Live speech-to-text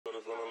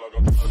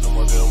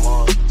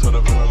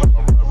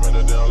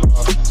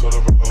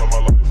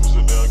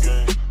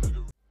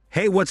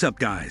Hey, what's up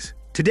guys?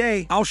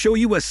 Today, I'll show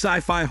you a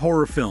sci-fi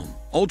horror film,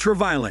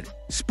 Ultraviolet.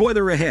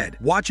 Spoiler ahead,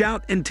 watch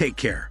out and take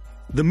care.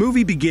 The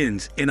movie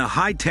begins in a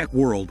high-tech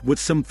world with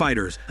some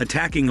fighters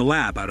attacking a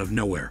lab out of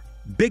nowhere.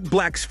 Big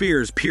black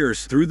spheres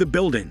pierce through the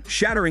building,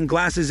 shattering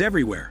glasses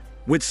everywhere.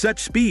 With such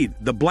speed,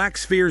 the black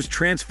spheres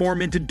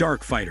transform into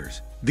dark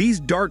fighters. These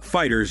dark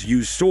fighters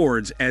use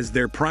swords as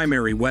their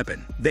primary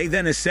weapon. They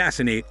then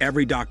assassinate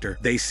every doctor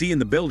they see in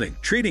the building,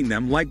 treating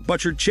them like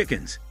butchered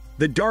chickens.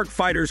 The dark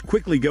fighters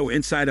quickly go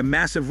inside a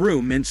massive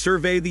room and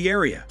survey the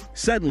area.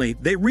 Suddenly,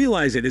 they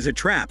realize it is a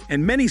trap,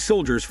 and many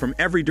soldiers from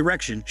every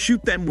direction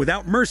shoot them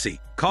without mercy,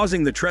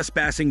 causing the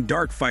trespassing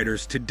dark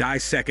fighters to die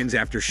seconds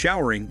after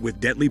showering with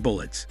deadly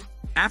bullets.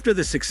 After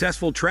the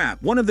successful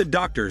trap, one of the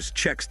doctors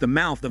checks the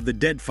mouth of the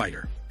dead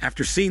fighter.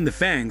 After seeing the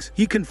fangs,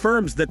 he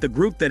confirms that the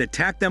group that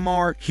attacked them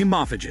are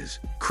hemophages,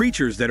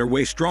 creatures that are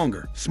way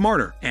stronger,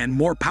 smarter, and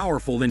more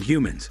powerful than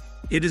humans.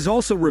 It is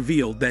also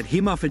revealed that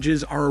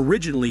hemophages are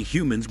originally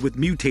humans with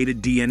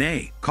mutated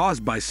DNA,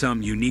 caused by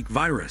some unique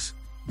virus.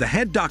 The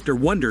head doctor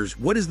wonders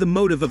what is the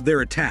motive of their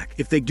attack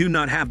if they do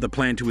not have the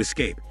plan to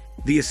escape.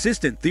 The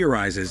assistant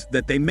theorizes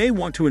that they may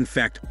want to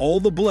infect all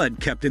the blood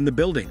kept in the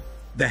building.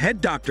 The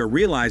head doctor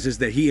realizes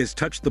that he has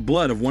touched the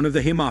blood of one of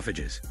the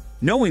hemophages.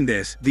 Knowing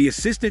this, the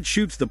assistant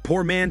shoots the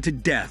poor man to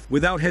death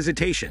without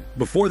hesitation,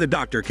 before the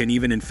doctor can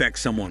even infect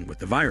someone with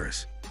the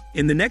virus.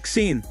 In the next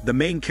scene, the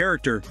main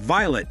character,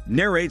 Violet,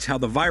 narrates how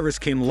the virus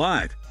came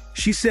alive.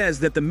 She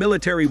says that the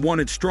military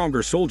wanted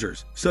stronger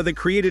soldiers, so they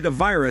created a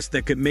virus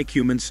that could make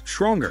humans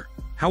stronger.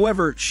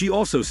 However, she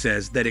also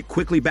says that it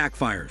quickly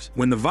backfires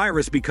when the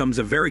virus becomes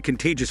a very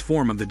contagious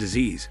form of the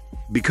disease.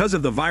 Because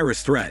of the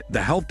virus threat,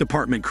 the health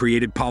department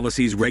created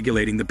policies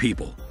regulating the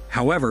people.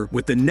 However,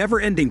 with the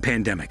never-ending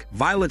pandemic,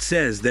 Violet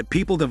says that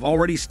people have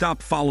already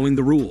stopped following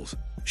the rules.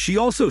 She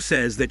also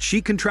says that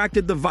she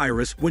contracted the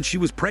virus when she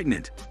was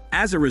pregnant.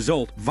 As a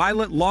result,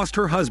 Violet lost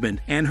her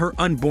husband and her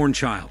unborn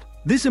child.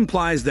 This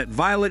implies that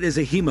Violet is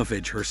a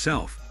hemophage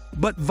herself.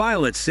 But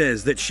Violet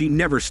says that she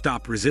never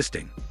stopped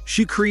resisting.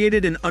 She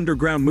created an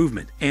underground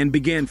movement and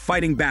began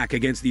fighting back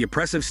against the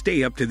oppressive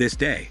state up to this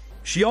day.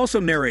 She also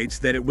narrates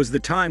that it was the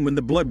time when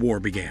the Blood War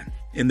began.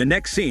 In the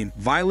next scene,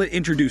 Violet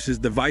introduces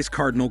the Vice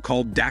Cardinal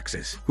called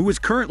Daxus, who is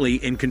currently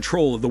in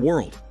control of the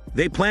world.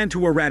 They plan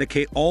to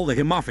eradicate all the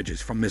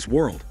hemophages from this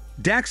world.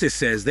 Daxus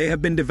says they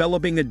have been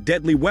developing a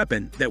deadly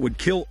weapon that would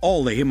kill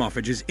all the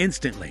hemophages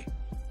instantly.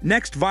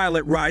 Next,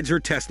 Violet rides her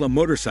Tesla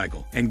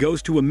motorcycle and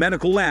goes to a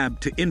medical lab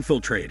to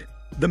infiltrate.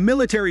 The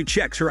military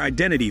checks her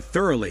identity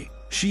thoroughly.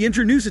 She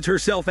introduces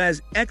herself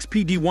as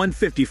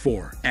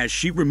XPD-154 as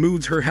she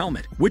removes her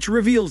helmet, which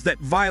reveals that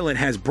Violet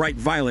has bright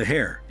violet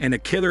hair and a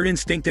killer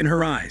instinct in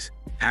her eyes.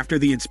 After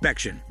the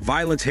inspection,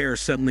 Violet's hair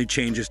suddenly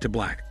changes to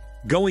black.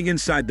 Going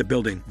inside the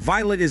building,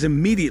 Violet is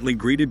immediately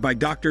greeted by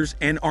doctors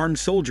and armed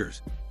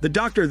soldiers. The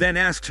doctor then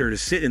asks her to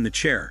sit in the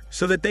chair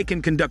so that they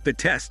can conduct the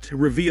test to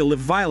reveal if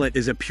Violet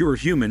is a pure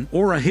human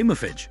or a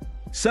hemophage.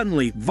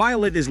 Suddenly,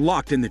 Violet is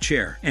locked in the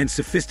chair, and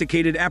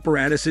sophisticated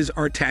apparatuses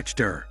are attached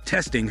to her,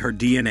 testing her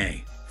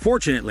DNA.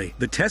 Fortunately,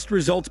 the test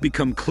results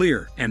become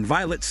clear, and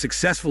Violet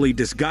successfully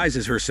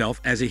disguises herself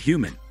as a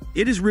human.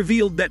 It is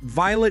revealed that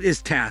Violet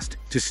is tasked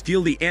to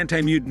steal the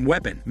anti-mutant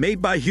weapon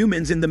made by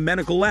humans in the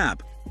medical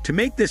lab. To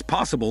make this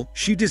possible,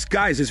 she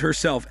disguises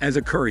herself as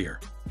a courier.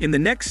 In the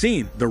next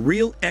scene, the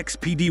real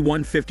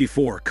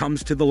XPD-154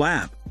 comes to the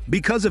lab.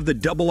 Because of the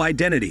double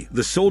identity,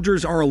 the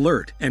soldiers are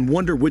alert and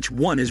wonder which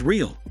one is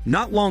real.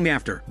 Not long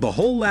after, the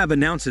whole lab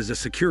announces a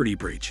security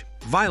breach.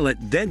 Violet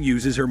then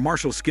uses her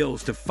martial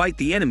skills to fight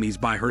the enemies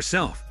by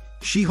herself.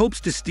 She hopes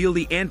to steal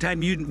the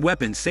anti-mutant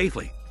weapon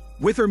safely.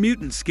 With her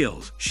mutant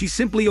skills, she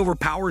simply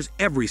overpowers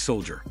every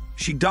soldier.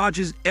 She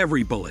dodges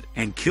every bullet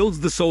and kills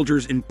the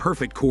soldiers in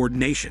perfect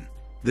coordination.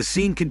 The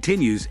scene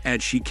continues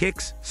as she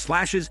kicks,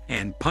 slashes,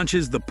 and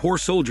punches the poor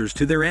soldiers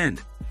to their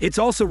end. It's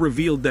also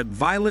revealed that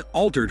Violet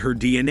altered her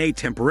DNA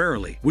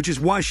temporarily, which is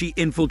why she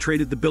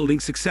infiltrated the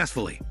building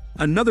successfully.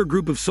 Another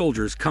group of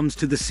soldiers comes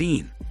to the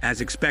scene. As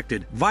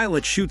expected,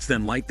 Violet shoots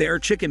them like they are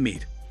chicken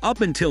meat.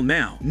 Up until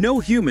now, no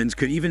humans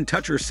could even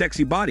touch her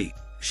sexy body.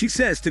 She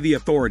says to the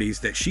authorities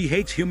that she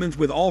hates humans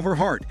with all her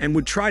heart and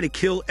would try to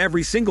kill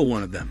every single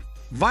one of them.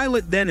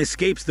 Violet then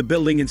escapes the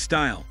building in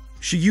style.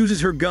 She uses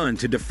her gun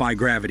to defy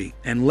gravity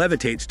and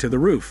levitates to the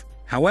roof.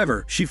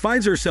 However, she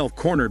finds herself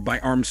cornered by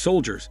armed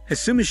soldiers as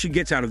soon as she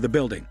gets out of the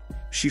building.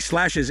 She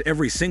slashes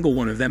every single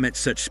one of them at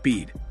such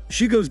speed.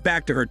 She goes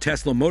back to her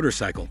Tesla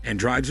motorcycle and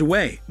drives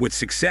away, with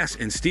success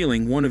in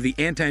stealing one of the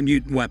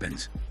anti-mutant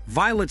weapons.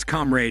 Violet's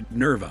comrade,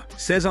 Nerva,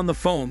 says on the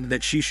phone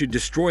that she should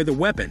destroy the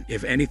weapon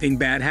if anything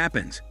bad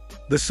happens.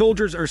 The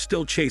soldiers are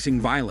still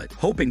chasing Violet,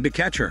 hoping to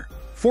catch her.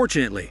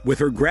 Fortunately, with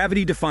her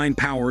gravity-defying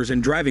powers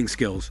and driving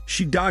skills,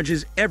 she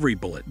dodges every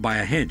bullet by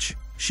a inch.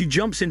 She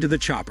jumps into the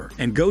chopper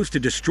and goes to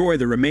destroy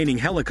the remaining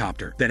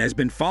helicopter that has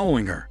been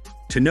following her.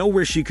 To know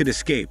where she could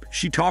escape,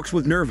 she talks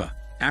with Nerva.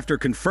 After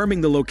confirming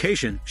the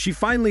location, she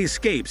finally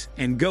escapes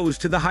and goes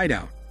to the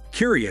hideout.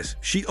 Curious,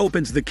 she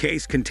opens the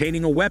case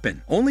containing a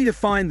weapon, only to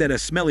find that a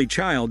smelly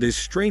child is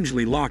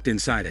strangely locked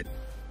inside it.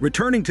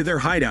 Returning to their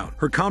hideout,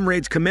 her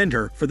comrades commend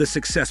her for the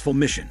successful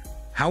mission.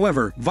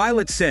 However,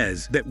 Violet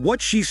says that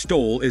what she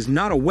stole is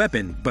not a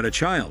weapon but a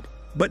child.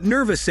 But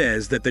Nerva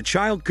says that the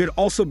child could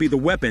also be the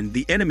weapon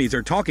the enemies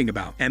are talking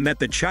about, and that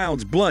the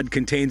child's blood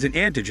contains an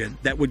antigen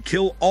that would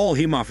kill all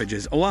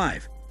hemophages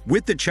alive.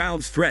 With the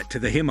child's threat to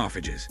the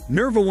hemophages,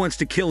 Nerva wants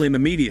to kill him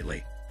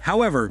immediately.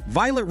 However,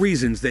 Violet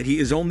reasons that he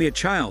is only a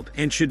child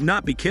and should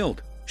not be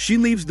killed. She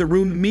leaves the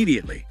room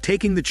immediately,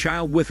 taking the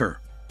child with her.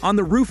 On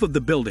the roof of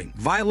the building,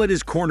 Violet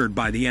is cornered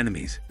by the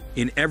enemies.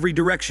 In every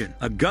direction,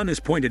 a gun is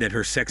pointed at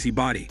her sexy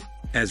body.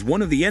 As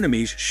one of the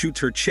enemies shoots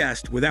her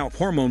chest without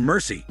hormone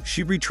mercy,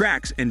 she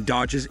retracts and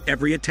dodges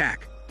every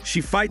attack.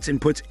 She fights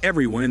and puts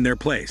everyone in their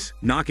place,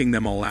 knocking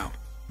them all out.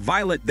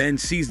 Violet then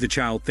sees the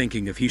child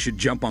thinking if he should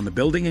jump on the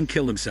building and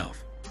kill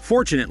himself.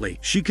 Fortunately,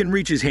 she can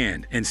reach his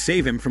hand and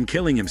save him from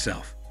killing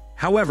himself.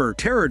 However,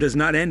 terror does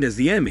not end as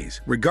the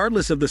enemies,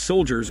 regardless of the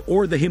soldiers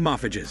or the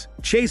hemophages,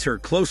 chase her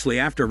closely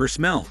after her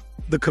smell.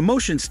 The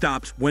commotion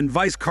stops when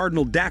Vice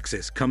Cardinal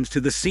Daxus comes to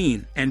the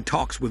scene and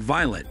talks with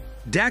Violet.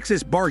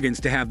 Daxus bargains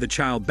to have the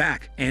child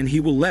back, and he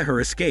will let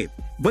her escape.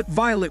 But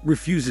Violet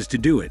refuses to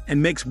do it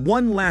and makes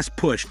one last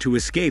push to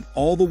escape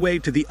all the way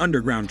to the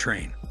underground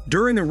train.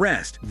 During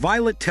arrest,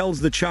 Violet tells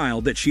the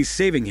child that she's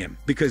saving him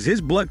because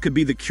his blood could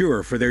be the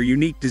cure for their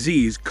unique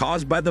disease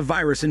caused by the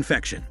virus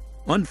infection.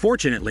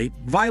 Unfortunately,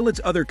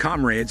 Violet's other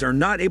comrades are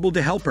not able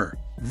to help her.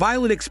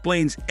 Violet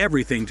explains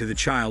everything to the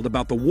child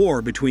about the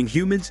war between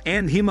humans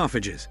and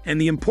hemophages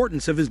and the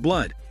importance of his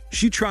blood.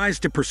 She tries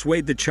to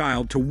persuade the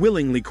child to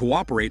willingly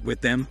cooperate with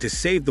them to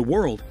save the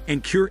world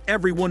and cure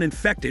everyone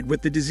infected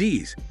with the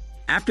disease.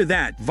 After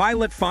that,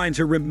 Violet finds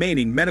her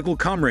remaining medical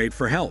comrade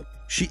for help.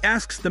 She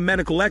asks the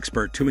medical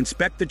expert to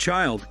inspect the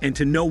child and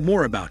to know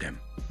more about him.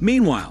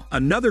 Meanwhile,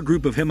 another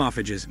group of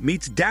hemophages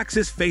meets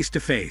Daxus face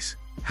to face.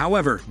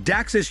 However,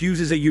 Daxus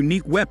uses a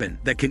unique weapon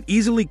that can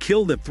easily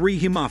kill the 3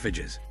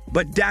 hemophages.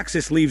 But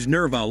Daxus leaves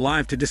Nerva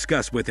alive to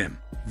discuss with him.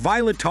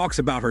 Violet talks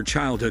about her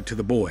childhood to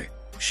the boy.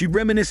 She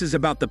reminisces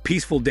about the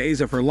peaceful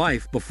days of her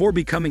life before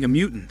becoming a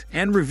mutant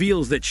and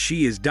reveals that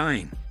she is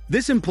dying.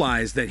 This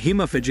implies that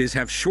hemophages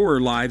have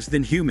shorter lives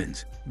than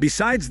humans.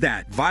 Besides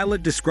that,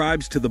 Violet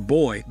describes to the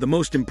boy the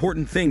most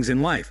important things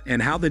in life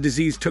and how the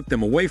disease took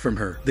them away from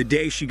her the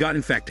day she got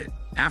infected.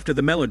 After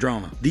the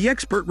melodrama, the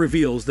expert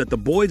reveals that the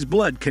boy's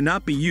blood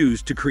cannot be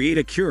used to create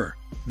a cure.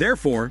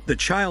 Therefore, the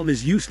child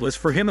is useless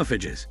for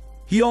hemophages.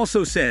 He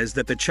also says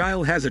that the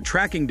child has a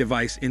tracking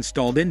device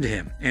installed into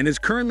him and is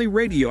currently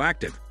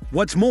radioactive.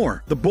 What's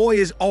more, the boy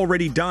is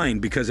already dying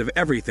because of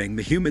everything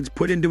the humans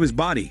put into his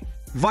body.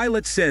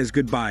 Violet says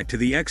goodbye to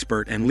the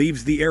expert and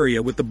leaves the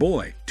area with the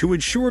boy to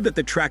ensure that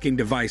the tracking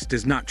device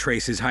does not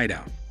trace his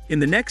hideout. In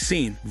the next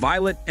scene,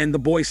 Violet and the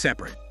boy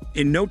separate.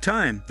 In no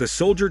time, the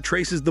soldier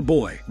traces the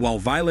boy, while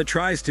Violet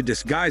tries to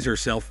disguise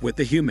herself with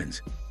the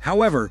humans.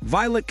 However,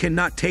 Violet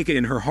cannot take it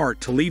in her heart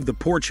to leave the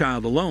poor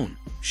child alone.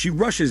 She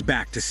rushes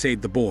back to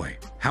save the boy.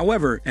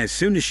 However, as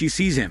soon as she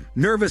sees him,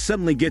 Nerva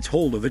suddenly gets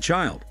hold of the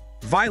child.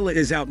 Violet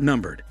is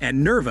outnumbered,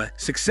 and Nerva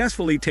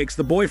successfully takes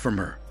the boy from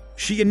her.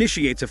 She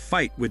initiates a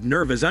fight with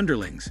Nerva's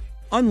underlings.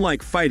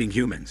 Unlike fighting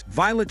humans,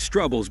 Violet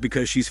struggles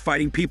because she's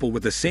fighting people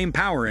with the same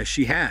power as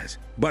she has.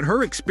 But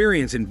her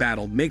experience in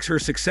battle makes her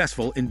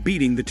successful in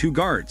beating the 2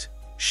 guards.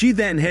 She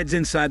then heads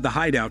inside the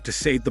hideout to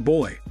save the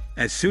boy.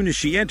 As soon as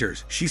she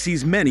enters, she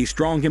sees many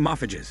strong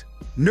hemophages.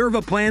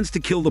 Nerva plans to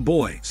kill the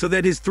boy so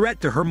that his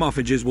threat to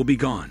hemophages will be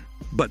gone.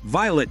 But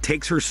Violet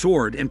takes her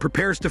sword and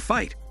prepares to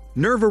fight.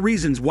 Nerva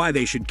reasons why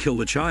they should kill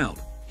the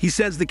child. He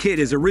says the kid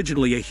is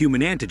originally a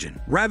human antigen,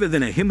 rather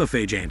than a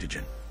hemophage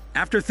antigen.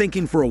 After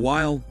thinking for a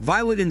while,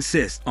 Violet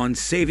insists on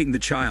saving the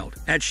child,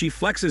 as she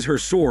flexes her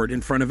sword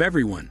in front of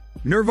everyone.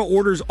 Nerva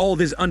orders all of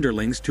his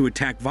underlings to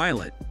attack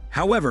Violet.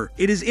 However,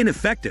 it is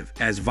ineffective,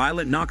 as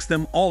Violet knocks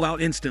them all out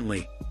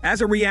instantly.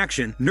 As a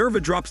reaction, Nerva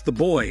drops the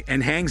boy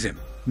and hangs him.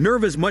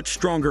 Nerva's much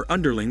stronger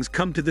underlings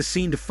come to the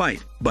scene to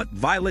fight, but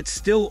Violet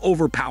still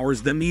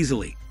overpowers them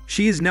easily.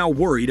 She is now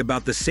worried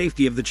about the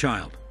safety of the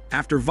child.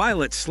 After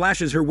Violet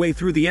slashes her way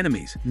through the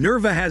enemies,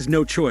 Nerva has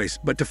no choice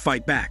but to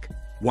fight back.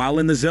 While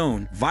in the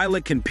zone,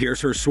 Violet can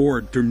pierce her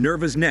sword through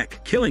Nerva's neck,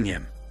 killing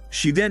him.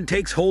 She then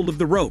takes hold of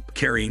the rope,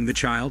 carrying the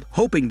child,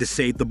 hoping to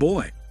save the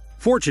boy.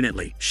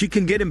 Fortunately, she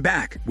can get him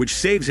back, which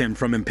saves him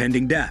from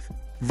impending death.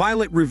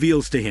 Violet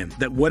reveals to him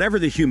that whatever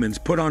the humans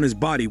put on his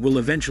body will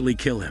eventually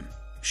kill him.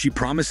 She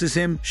promises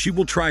him she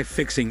will try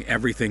fixing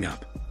everything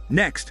up.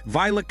 Next,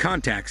 Violet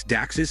contacts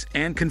Daxus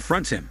and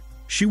confronts him.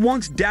 She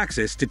wants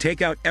Daxus to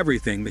take out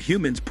everything the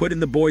humans put in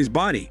the boy's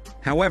body.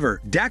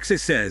 However, Daxus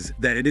says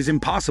that it is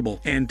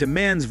impossible and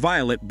demands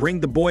Violet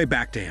bring the boy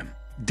back to him.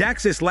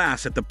 Daxus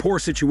laughs at the poor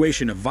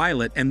situation of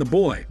Violet and the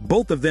boy,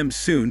 both of them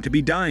soon to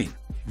be dying.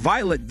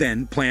 Violet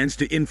then plans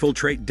to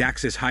infiltrate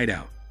Daxus'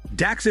 hideout.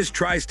 Daxus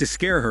tries to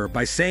scare her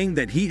by saying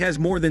that he has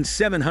more than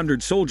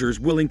 700 soldiers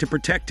willing to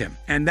protect him,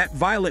 and that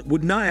Violet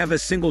would not have a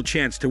single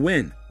chance to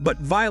win. But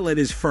Violet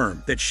is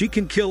firm that she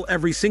can kill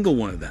every single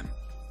one of them.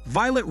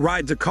 Violet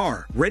rides a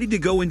car, ready to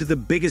go into the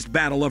biggest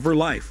battle of her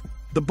life.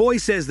 The boy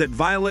says that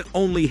Violet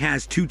only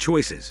has two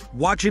choices: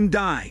 watch him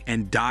die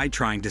and die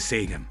trying to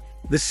save him.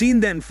 The scene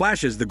then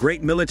flashes the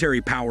great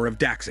military power of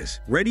Daxus,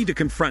 ready to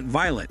confront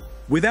Violet.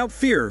 Without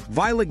fear,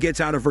 Violet gets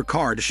out of her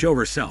car to show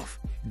herself.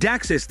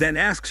 Daxus then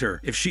asks her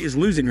if she is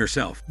losing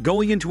herself,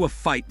 going into a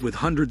fight with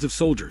hundreds of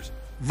soldiers.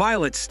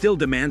 Violet still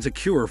demands a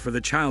cure for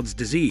the child's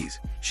disease.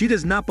 She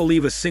does not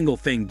believe a single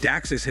thing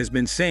Daxus has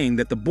been saying,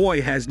 that the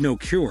boy has no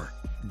cure.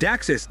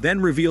 Daxus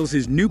then reveals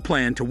his new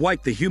plan to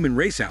wipe the human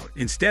race out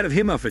instead of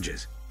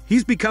hemophages.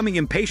 He's becoming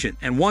impatient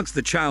and wants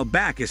the child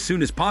back as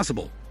soon as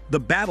possible. The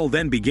battle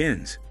then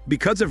begins.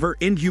 Because of her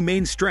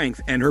inhumane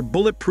strength and her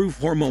bulletproof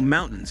hormone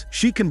mountains,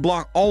 she can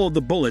block all of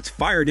the bullets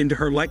fired into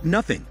her like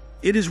nothing.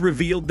 It is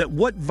revealed that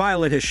what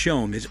Violet has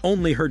shown is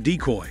only her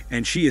decoy,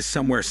 and she is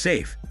somewhere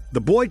safe.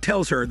 The boy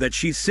tells her that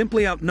she's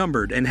simply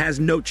outnumbered and has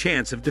no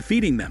chance of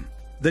defeating them.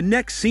 The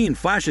next scene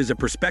flashes a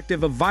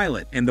perspective of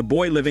Violet and the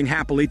boy living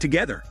happily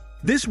together.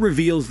 This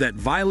reveals that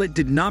Violet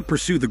did not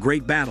pursue the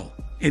great battle.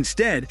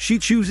 Instead, she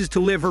chooses to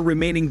live her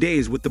remaining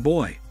days with the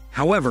boy.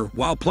 However,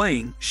 while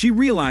playing, she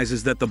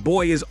realizes that the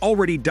boy is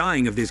already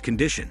dying of his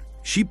condition.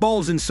 She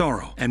bawls in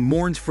sorrow and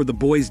mourns for the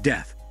boy's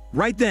death.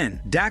 Right then,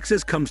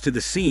 Daxus comes to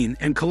the scene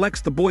and collects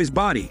the boy's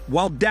body,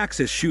 while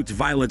Daxus shoots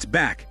Violet's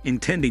back,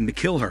 intending to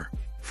kill her.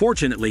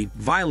 Fortunately,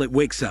 Violet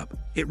wakes up.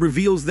 It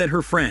reveals that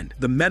her friend,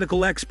 the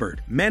medical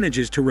expert,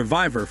 manages to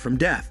revive her from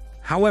death.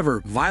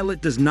 However,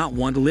 Violet does not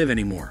want to live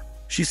anymore.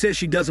 She says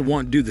she doesn't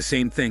want to do the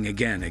same thing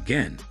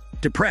again.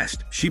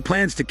 Depressed, she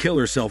plans to kill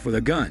herself with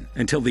a gun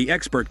until the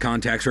expert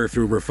contacts her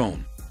through her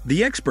phone.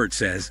 The expert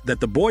says that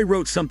the boy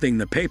wrote something in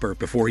the paper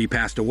before he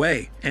passed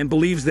away and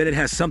believes that it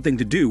has something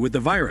to do with the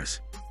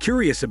virus.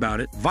 Curious about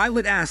it,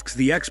 Violet asks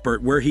the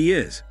expert where he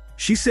is.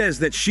 She says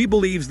that she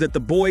believes that the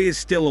boy is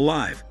still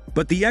alive,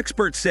 but the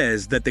expert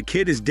says that the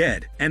kid is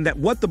dead and that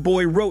what the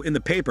boy wrote in the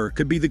paper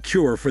could be the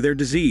cure for their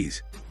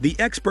disease. The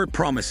expert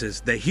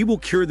promises that he will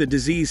cure the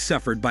disease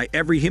suffered by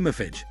every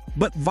hemophage,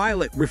 but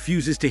Violet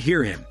refuses to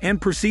hear him and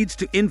proceeds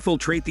to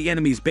infiltrate the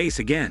enemy's base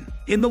again.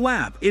 In the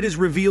lab, it is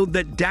revealed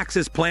that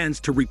Daxus plans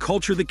to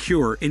reculture the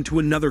cure into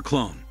another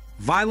clone.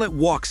 Violet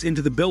walks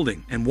into the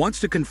building and wants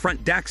to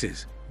confront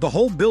Daxus. The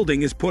whole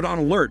building is put on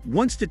alert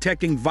once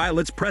detecting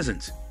Violet's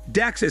presence.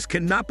 Daxus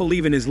cannot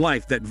believe in his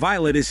life that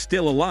Violet is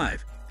still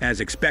alive. As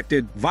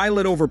expected,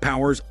 Violet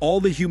overpowers all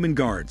the human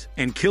guards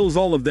and kills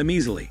all of them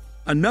easily.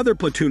 Another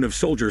platoon of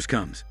soldiers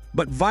comes,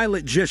 but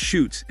Violet just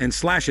shoots and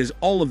slashes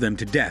all of them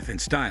to death in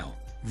style.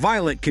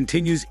 Violet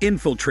continues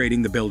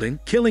infiltrating the building,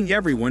 killing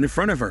everyone in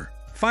front of her.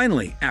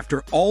 Finally,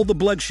 after all the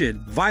bloodshed,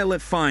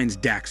 Violet finds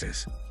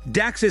Daxus.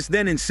 Daxus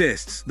then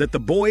insists that the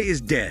boy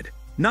is dead.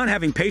 Not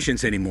having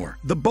patience anymore,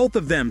 the both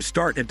of them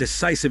start a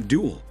decisive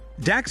duel.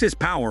 Daxus'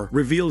 power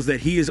reveals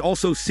that he is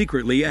also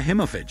secretly a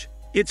hemophage.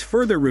 It's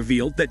further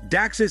revealed that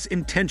Daxus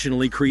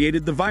intentionally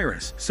created the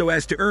virus so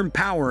as to earn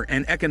power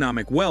and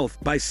economic wealth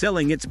by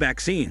selling its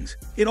vaccines.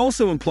 It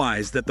also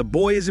implies that the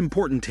boy is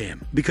important to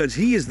him because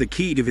he is the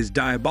key to his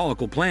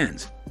diabolical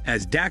plans.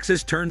 As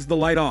Daxus turns the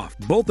light off,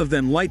 both of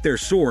them light their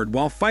sword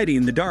while fighting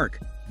in the dark.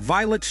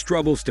 Violet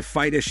struggles to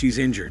fight as she's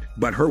injured,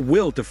 but her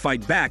will to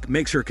fight back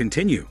makes her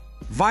continue.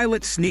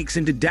 Violet sneaks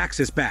into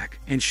Daxus' back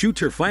and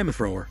shoots her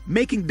flamethrower,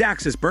 making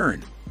Daxus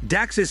burn.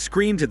 Daxus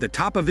screams at the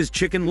top of his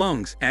chicken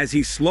lungs as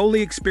he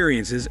slowly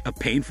experiences a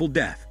painful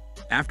death.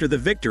 After the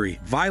victory,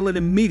 Violet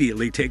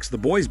immediately takes the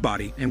boy's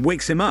body and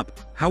wakes him up.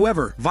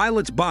 However,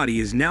 Violet's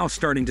body is now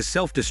starting to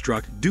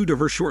self-destruct due to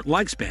her short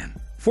lifespan.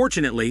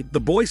 Fortunately,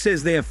 the boy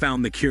says they have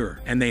found the cure,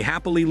 and they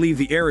happily leave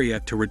the area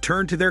to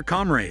return to their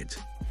comrades.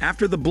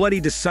 After the bloody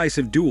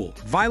decisive duel,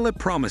 Violet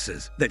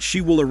promises that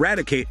she will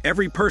eradicate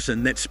every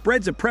person that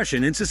spreads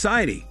oppression in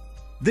society.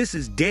 This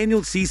is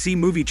Daniel CC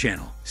Movie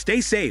Channel.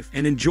 Stay safe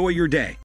and enjoy your day.